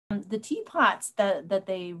the teapots that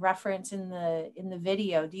they reference in the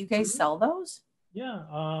video, do you guys sell those?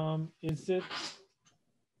 Yeah. Is it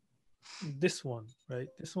this one, right?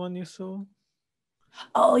 This one you saw?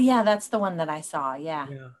 Oh yeah, that's the one that I saw. Yeah.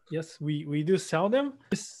 Yeah. Yes, we do sell them.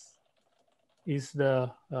 This is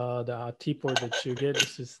the teapot that you get.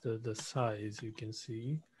 This is the size you can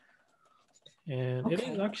see, and it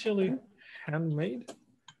is actually handmade.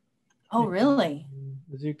 Oh really? And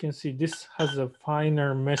as you can see, this has a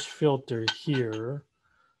finer mesh filter here,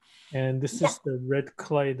 and this is the red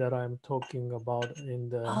clay that I'm talking about in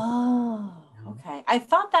the. Oh, okay. I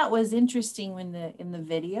thought that was interesting when in the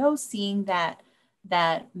video, seeing that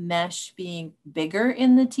mesh being bigger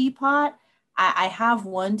in the teapot. I have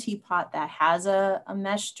one teapot that has a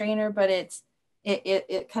mesh strainer, but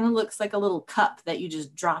it kind of looks like a little cup that you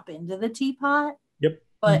just drop into the teapot. Yep.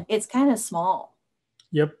 But it's kind of small.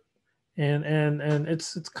 Yep. And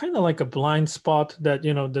it's kind of like a blind spot that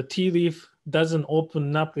the tea leaf doesn't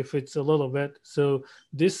open up if it's a little bit. So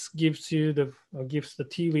this gives you gives the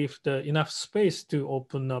tea leaf the enough space to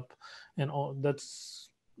open up, and all that's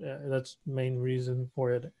main reason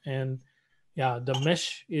for it. And yeah, the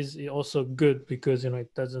mesh is also good because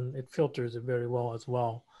it filters it very well as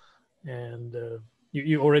well. And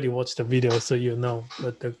you already watched the video, so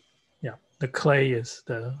but the clay is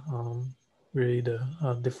the really the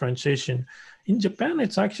differentiation. In Japan,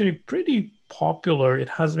 it's actually pretty popular. It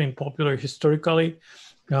has been popular historically,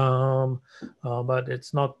 but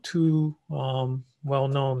it's not too well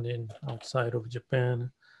known outside of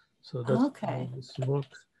Japan. So that's how this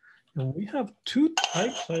works. And we have two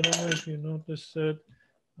types. I don't know if you noticed it.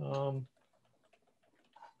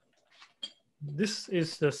 This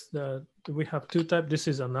is just we have two types. This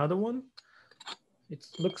is another one. It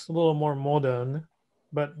looks a little more modern,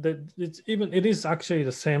 but it is actually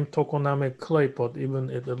the same Tokoname clay pot, even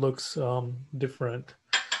if it looks different.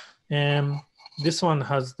 And this one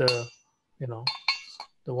has the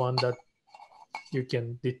one that you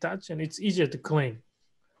can detach, and it's easier to clean.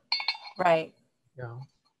 Right. Yeah.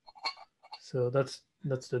 So that's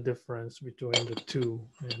the difference between the two,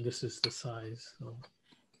 and this is the size. So.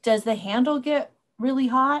 Does the handle get really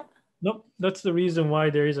hot? Nope, that's the reason why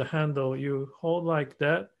there is a handle. You hold like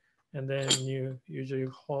that, and then you usually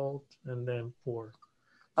hold and then pour.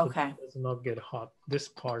 So okay. It does not get hot. This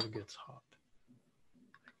part gets hot.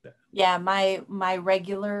 Like that. Yeah, my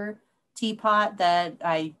regular teapot that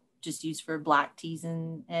I just use for black teas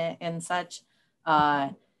and such,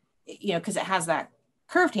 because it has that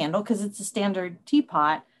curved handle because it's a standard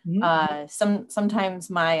teapot. Mm-hmm. Sometimes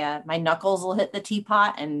my knuckles will hit the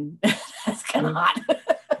teapot, and that's kind of hot.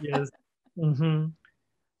 Yes. Mm-hmm.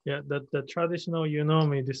 Yeah, the traditional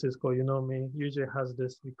Yunomi, this is called Yunomi, usually has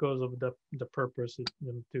this because of the purpose is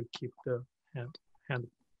to keep the hand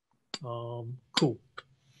cool.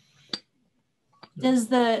 Does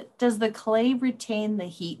the clay retain the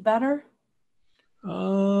heat better?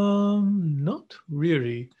 Not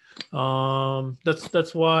really.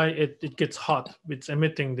 That's why it gets hot. It's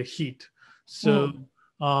emitting the heat. So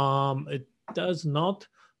it does not.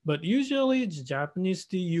 But usually Japanese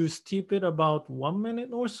tea, you steep it about 1 minute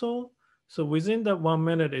or so. So within that 1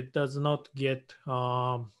 minute, it does not get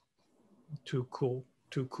too cool,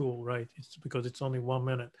 right? It's because it's only 1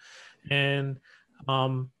 minute. And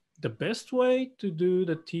the best way to do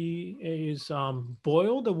the tea is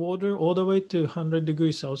boil the water all the way to 100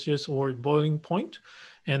 degrees Celsius or boiling point.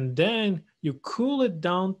 And then you cool it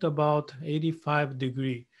down to about 85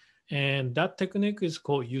 degree. And that technique is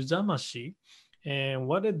called yuzamashi. And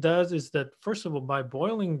what it does is that, first of all, by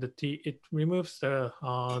boiling the tea, it removes the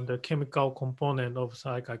chemical component of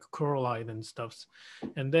like chloride and stuff.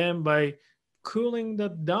 And then by cooling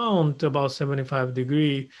that down to about 75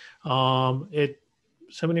 degree,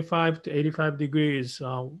 75 to 85 degrees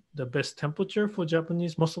the best temperature for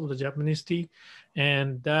most of the Japanese tea.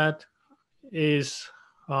 And that is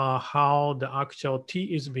how the actual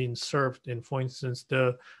tea is being served in, for instance,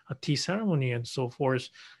 the tea ceremony and so forth.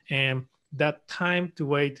 And that time to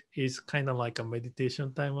wait is kind of like a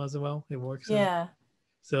meditation time as well. It works. Yeah.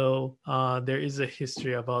 So there is a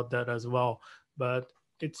history about that as well. But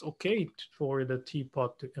it's okay for the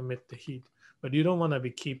teapot to emit the heat. But you don't want to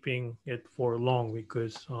be keeping it for long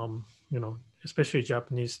because, especially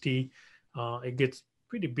Japanese tea, it gets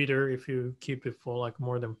pretty bitter if you keep it for like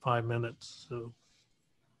more than 5 minutes. So.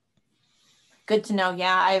 Good to know.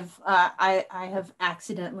 Yeah, I have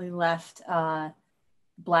accidentally left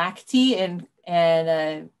black tea and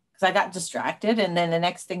because I got distracted, and then the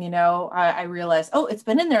next thing you know, I realized, oh, it's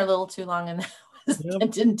been in there a little too long, and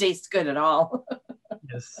it didn't taste good at all.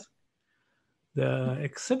 Yes. The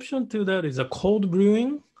exception to that is a cold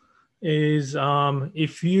brewing. is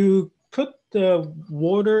if you put the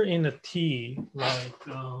water in a tea, like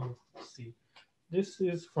let's see, this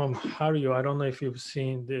is from Hario. I don't know if you've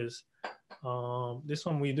seen this. This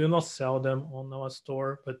one we do not sell them on our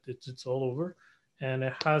store, but it's all over, and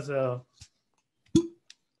it has a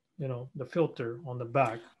the filter on the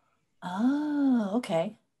back. Oh,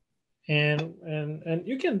 okay. And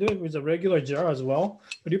you can do it with a regular jar as well,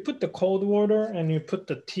 but you put the cold water and you put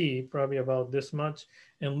the tea, probably about this much,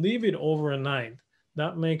 and leave it overnight.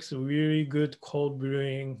 That makes a really good cold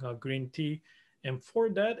brewing green tea. And for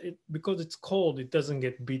that, because it's cold, it doesn't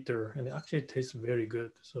get bitter, and it actually tastes very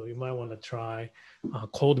good. So you might want to try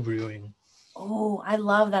cold brewing. Oh, I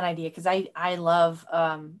love that idea because I love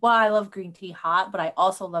well, I love green tea hot, but I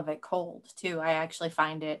also love it cold too. I actually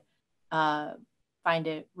uh find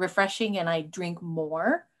it refreshing, and I drink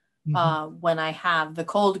more when I have the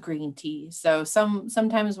cold green tea. So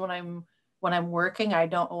sometimes when I'm working, I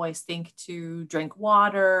don't always think to drink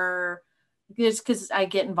water just because I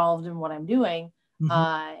get involved in what I'm doing. Mm-hmm.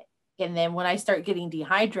 Uh and then when I start getting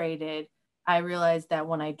dehydrated, I realize that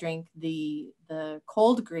when I drink the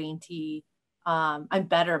cold green tea, I'm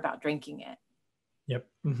better about drinking it. Yep.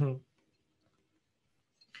 Mm-hmm.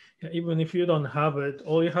 Yeah, even if you don't have it,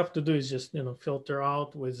 all you have to do is just filter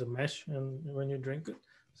out with a mesh, and when you drink it,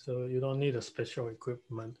 so you don't need a special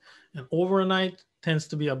equipment. And overnight tends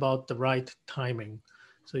to be about the right timing.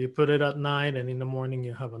 So you put it at night, and in the morning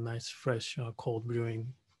you have a nice fresh cold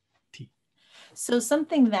brewing tea. So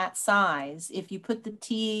something that size, if you put the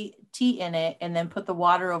tea in it and then put the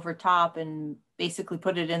water over top and basically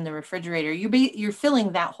put it in the refrigerator, you're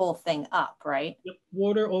filling that whole thing up, right? Yep,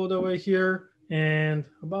 water all the way here, and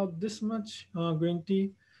about this much green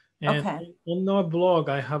tea. And Okay. on our blog,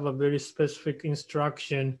 I have a very specific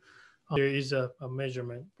instruction. There is a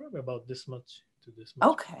measurement, probably about this much to this much.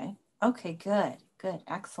 Okay. Okay, good. Good.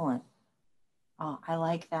 Excellent. Oh, I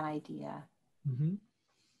like that idea. Mm-hmm.